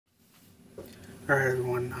Alright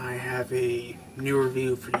everyone, I have a new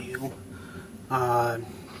review for you.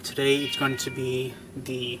 Today it's going to be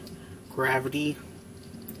the Gravity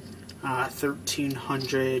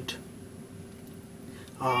 1300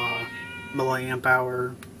 milliamp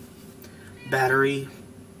hour battery,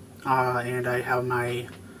 and I have my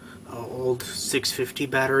old 650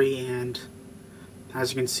 battery, and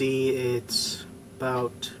as you can see it's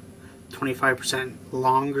about 25%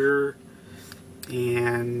 longer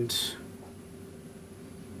and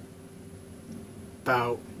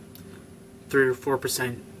about 3 or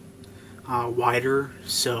 4% wider,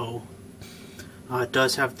 so it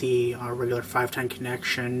does have the regular 510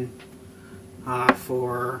 connection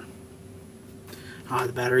for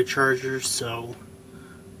the battery charger. So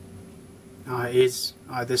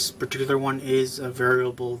this particular one is a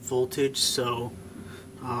variable voltage, so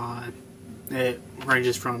it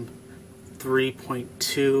ranges from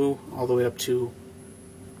 3.2 all the way up to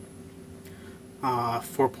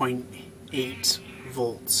 4.8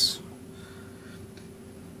 volts.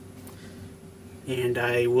 And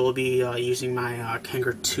I will be using my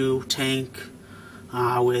Kangaroo 2 tank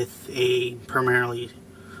with a primarily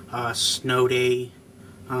snow day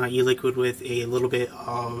e-liquid with a little bit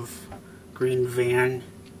of green van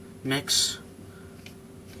mix.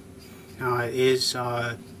 It is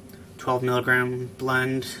 12 milligram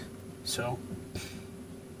blend, so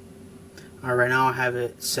right now I have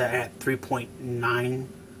it set at 3.9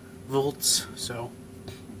 volts, so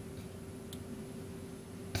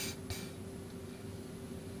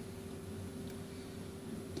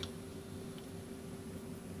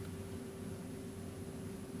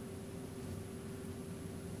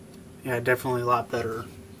yeah, definitely a lot better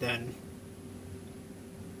than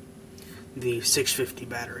the 650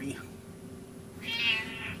 battery.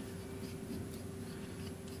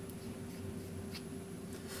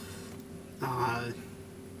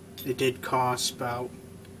 It did cost about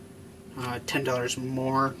 $10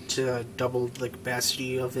 more to double the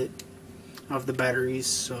capacity of the batteries,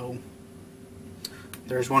 so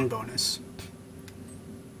there's one bonus.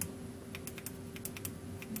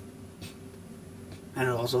 And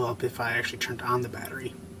it'll also help if I actually turned on the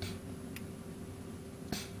battery.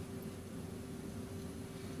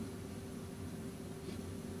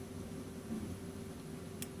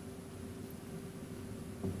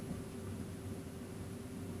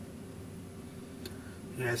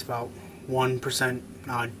 Yeah, it's about 1%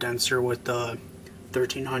 denser with the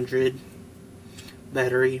 1300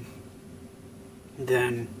 battery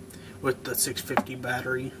than with the 650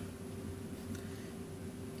 battery.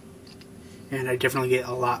 And I definitely get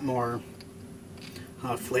a lot more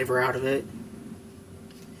flavor out of it.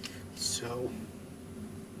 So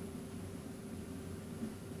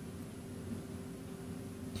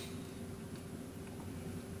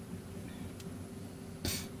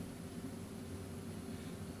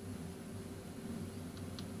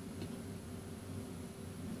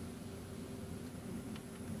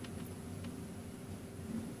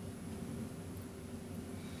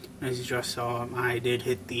as you just saw, I did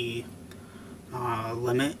hit the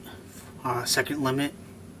second limit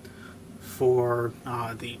for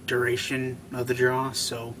the duration of the draw,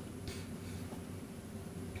 so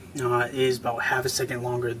it is about half a second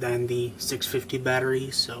longer than the 650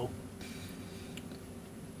 battery, so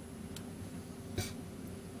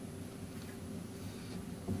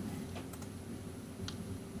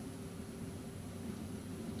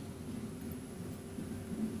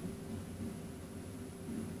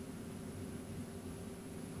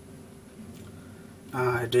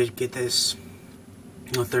I did get this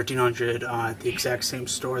 1300 at the exact same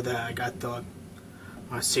store that I got the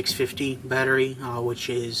 650 battery, which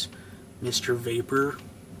is Mr. Vapor,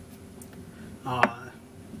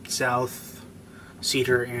 South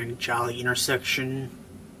Cedar and Jolly intersection.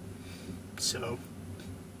 So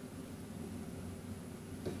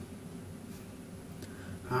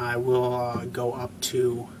I will go up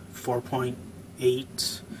to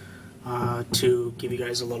 4.8 to give you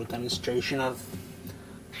guys a little demonstration of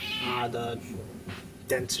the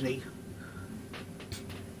density.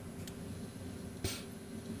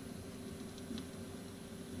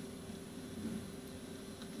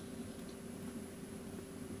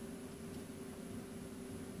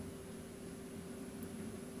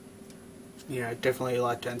 Yeah, definitely a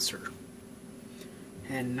lot denser.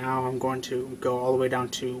 And now I'm going to go all the way down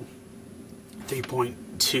to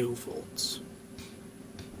 3.2 volts.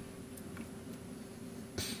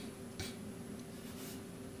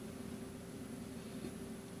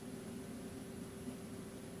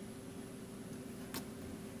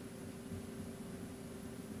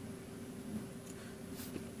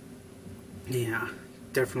 Yeah,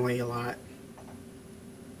 definitely a lot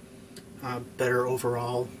better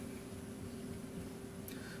overall.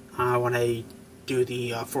 When I do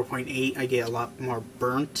the 4.8, I get a lot more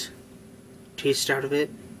burnt taste out of it.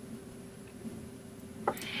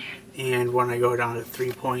 And when I go down to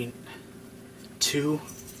 3.2,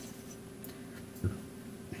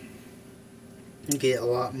 I get a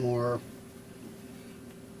lot more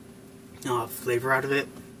flavor out of it.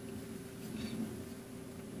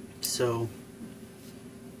 So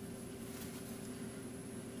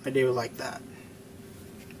I do like that.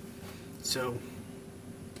 So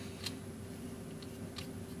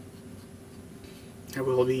I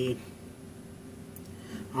will be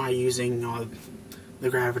using the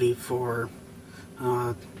gravity for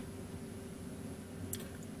the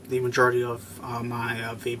majority of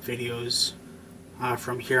my vape videos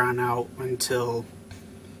from here on out until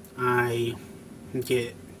I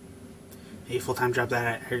get a full-time job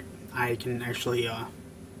that I can actually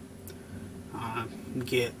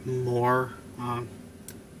get more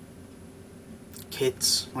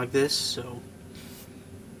kits like this. So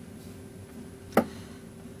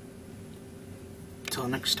until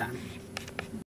next time.